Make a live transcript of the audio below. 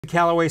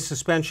Callaway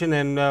suspension,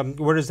 and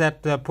where does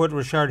that put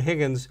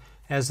Rashard-Higgins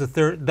as the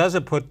third? Does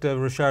it put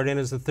Rashard in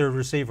as the third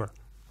receiver?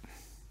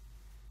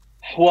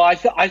 Well, I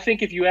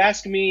think if you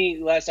ask me,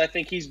 Les, I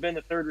think he's been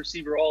the third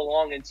receiver all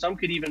along, and some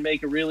could even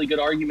make a really good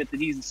argument that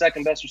he's the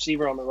second best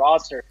receiver on the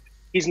roster.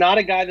 He's not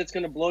a guy that's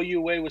going to blow you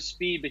away with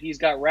speed, but he's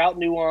got route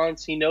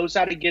nuance. He knows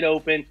how to get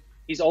open.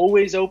 He's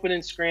always open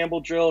in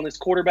scramble drill, and his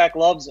quarterback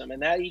loves him,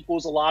 and that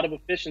equals a lot of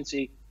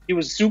efficiency. He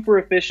was super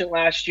efficient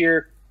last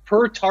year.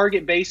 Per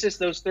target basis,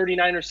 those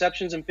 39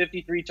 receptions and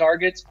 53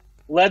 targets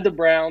led the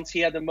Browns. He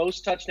had the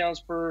most touchdowns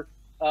for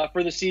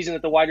the season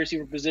at the wide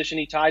receiver position.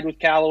 He tied with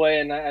Callaway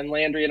and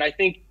Landry. And I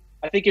think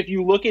if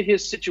you look at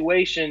his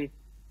situation,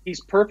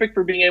 he's perfect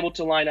for being able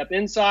to line up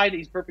inside.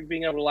 He's perfect for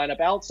being able to line up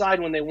outside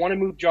when they want to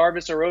move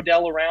Jarvis or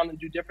Odell around and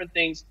do different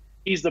things.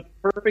 He's the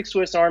perfect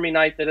Swiss Army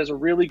knife that has a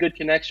really good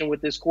connection with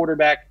this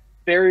quarterback,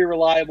 very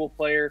reliable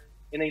player.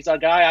 And he's a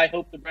guy I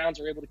hope the Browns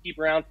are able to keep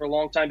around for a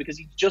long time because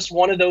he's just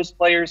one of those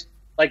players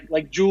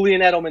like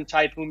Julian Edelman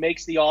type who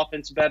makes the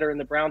offense better, and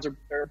the Browns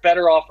are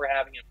better off for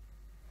having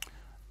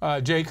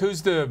him. Jake,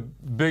 who's the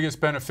biggest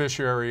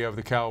beneficiary of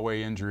the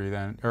Callaway injury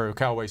then, or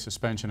Callaway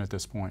suspension at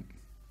this point?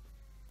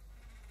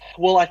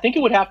 Well, I think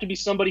it would have to be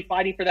somebody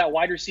fighting for that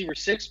wide receiver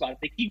 6 spot. If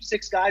they keep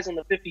 6 guys on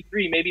the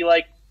 53, maybe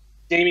like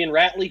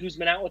Damion-Ratley, who's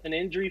been out with an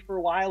injury for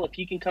a while, if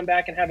he can come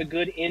back and have a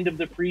good end of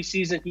the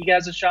preseason, he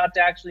has a shot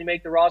to actually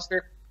make the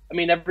roster. I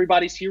mean,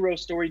 everybody's hero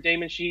story,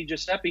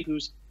 damon-sheehy-guiseppi,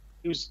 who's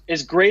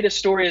as great a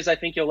story as I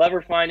think you'll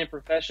ever find in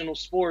professional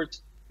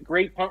sports.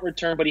 Great punt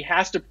return, but he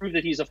has to prove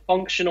that he's a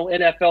functional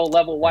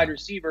NFL-level wide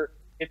receiver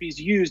if he's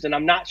used, and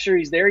I'm not sure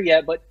he's there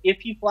yet. But if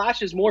he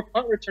flashes more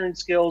punt return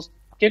skills,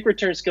 kick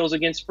return skills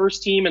against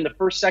first team in the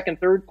first, second,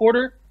 third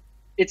quarter,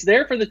 it's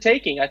there for the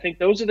taking. I think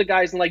those are the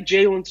guys like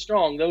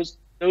Jaelen-Strong, those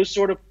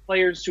sort of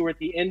players who are at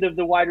the end of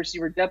the wide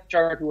receiver depth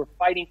chart who are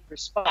fighting for a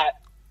spot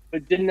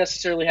but didn't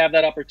necessarily have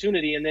that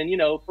opportunity. And then,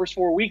 first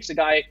 4 weeks, a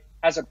guy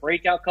has a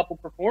breakout couple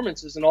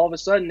performances, and all of a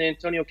sudden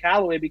Antonio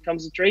Callaway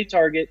becomes a trade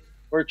target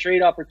or a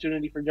trade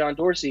opportunity for John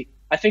Dorsey.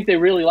 I think they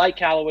really like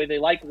Callaway. They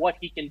like what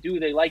he can do.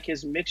 They like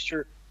his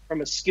mixture from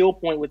a skill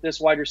point with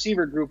this wide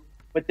receiver group,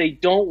 but they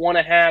don't want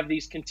to have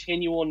these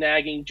continual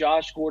nagging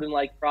Josh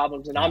Gordon-like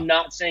problems. And I'm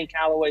not saying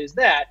Callaway is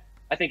that.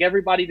 I think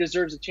everybody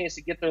deserves a chance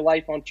to get their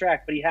life on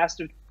track, but he has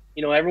to,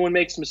 everyone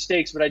makes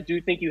mistakes, but I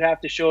do think you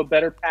have to show a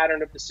better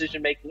pattern of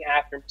decision-making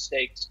after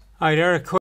mistakes. All right, Eric.